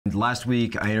Last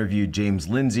week, I interviewed James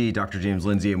Lindsay, Dr. James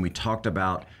Lindsay, and we talked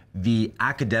about the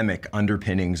academic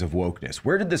underpinnings of wokeness.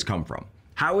 Where did this come from?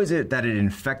 How is it that it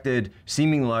infected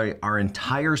seemingly our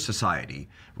entire society,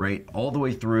 right? All the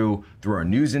way through our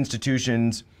news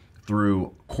institutions,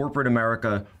 through corporate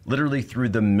America, literally through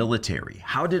the military.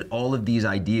 How did all of these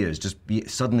ideas just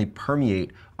suddenly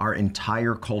permeate our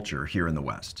entire culture here in the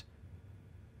West?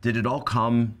 Did it all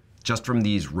come just from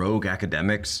these rogue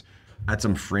academics at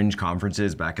some fringe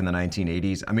conferences back in the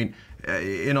 1980s? I mean,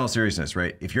 in all seriousness,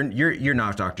 right? If you're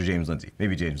not Dr. James Lindsay,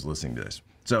 maybe James is listening to this.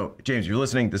 So James, you're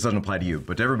listening, this doesn't apply to you,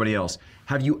 but to everybody else,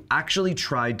 have you actually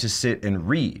tried to sit and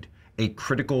read a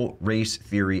critical race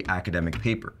theory academic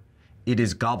paper? It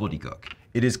is gobbledygook.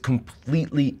 It is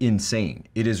completely insane.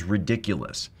 It is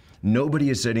ridiculous. Nobody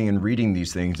is sitting and reading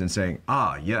these things and saying,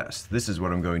 ah, yes, this is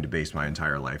what I'm going to base my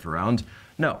entire life around.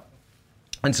 No.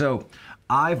 And so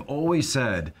I've always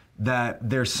said that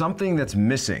there's something that's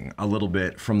missing a little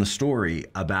bit from the story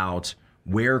about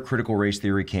where critical race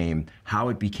theory came, how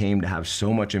it became to have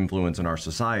so much influence in our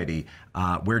society,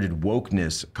 where did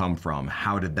wokeness come from,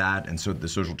 how did that and so the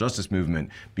social justice movement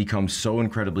become so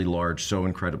incredibly large, so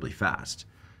incredibly fast.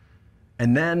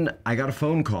 And then I got a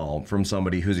phone call from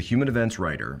somebody who's a human events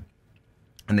writer,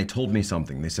 and they told me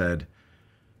something. They said,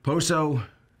 Poso,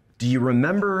 do you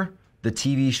remember the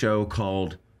TV show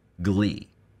called Glee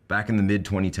back in the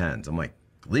mid-2010s? I'm like,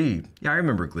 Glee? Yeah, I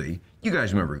remember Glee. You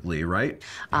guys remember Glee, right?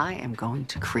 I am going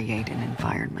to create an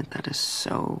environment that is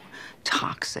so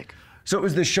toxic. So it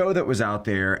was the show that was out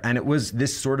there, and it was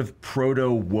this sort of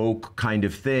proto-woke kind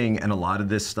of thing, and a lot of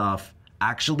this stuff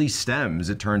actually stems,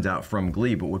 it turns out, from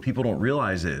Glee. But what people don't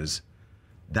realize is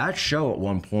that show at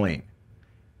one point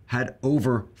had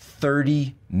over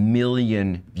 30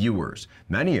 million viewers.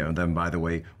 Many of them, by the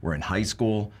way, were in high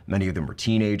school. Many of them were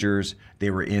teenagers. They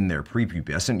were in their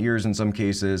prepubescent years in some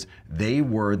cases. They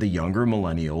were the younger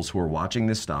millennials who were watching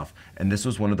this stuff, and this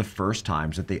was one of the first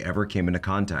times that they ever came into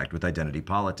contact with identity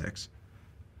politics.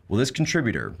 Well, this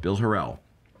contributor, Bill Harrell,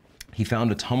 he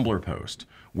found a Tumblr post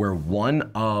where one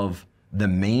of the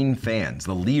main fans,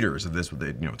 the leaders of this,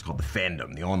 it's called the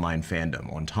fandom, the online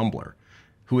fandom on Tumblr,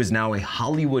 who is now a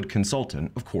Hollywood consultant,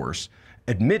 of course,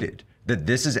 admitted that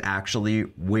this is actually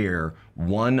where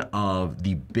one of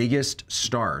the biggest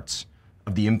starts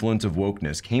of the influence of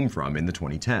wokeness came from in the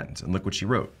 2010s. And look what she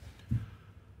wrote.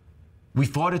 We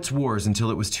fought its wars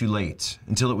until it was too late,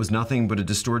 until it was nothing but a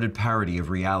distorted parody of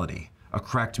reality, a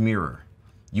cracked mirror.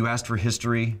 You asked for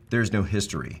history, there's no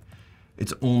history.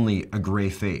 It's only a gray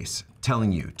face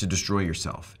telling you to destroy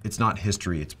yourself. It's not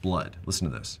history, it's blood. Listen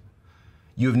to this.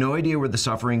 You have no idea where the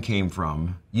suffering came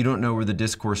from. You don't know where the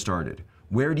discourse started.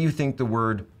 Where do you think the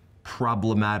word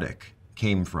problematic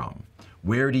came from?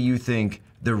 Where do you think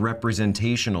the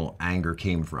representational anger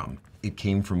came from? It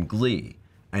came from Glee,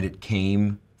 and it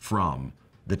came from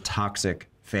the toxic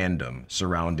fandom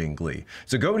surrounding Glee.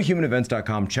 So go to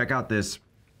humanevents.com, check out this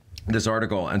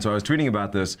article. And so I was tweeting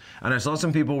about this, and I saw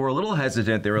some people were a little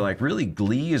hesitant. They were like, really,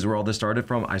 Glee is where all this started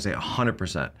from? I say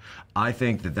 100%. I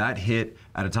think that hit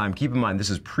at a time, keep in mind, this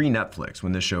is pre-Netflix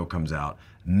when this show comes out.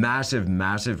 Massive,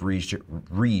 massive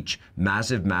reach,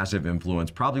 massive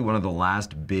influence. Probably one of the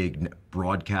last big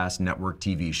broadcast network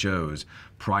TV shows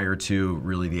prior to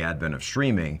really the advent of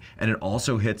streaming. And it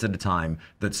also hits at a time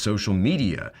that social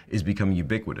media is becoming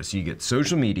ubiquitous. So you get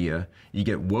social media, you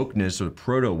get wokeness or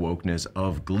proto-wokeness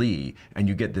of Glee, and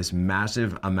you get this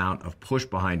massive amount of push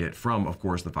behind it from, of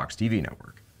course, the Fox TV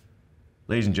network.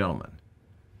 Ladies and gentlemen,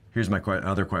 here's my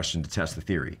other question to test the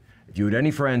theory. If you had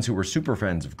any friends who were super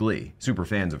fans of Glee,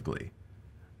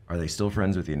 are they still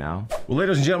friends with you now? Well,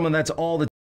 ladies and gentlemen, that's all the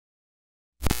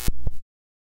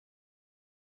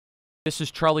This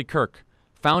is Charlie Kirk,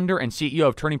 founder and CEO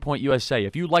of Turning Point USA.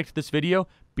 If you liked this video,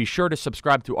 be sure to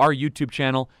subscribe to our YouTube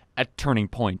channel at Turning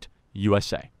Point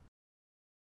USA.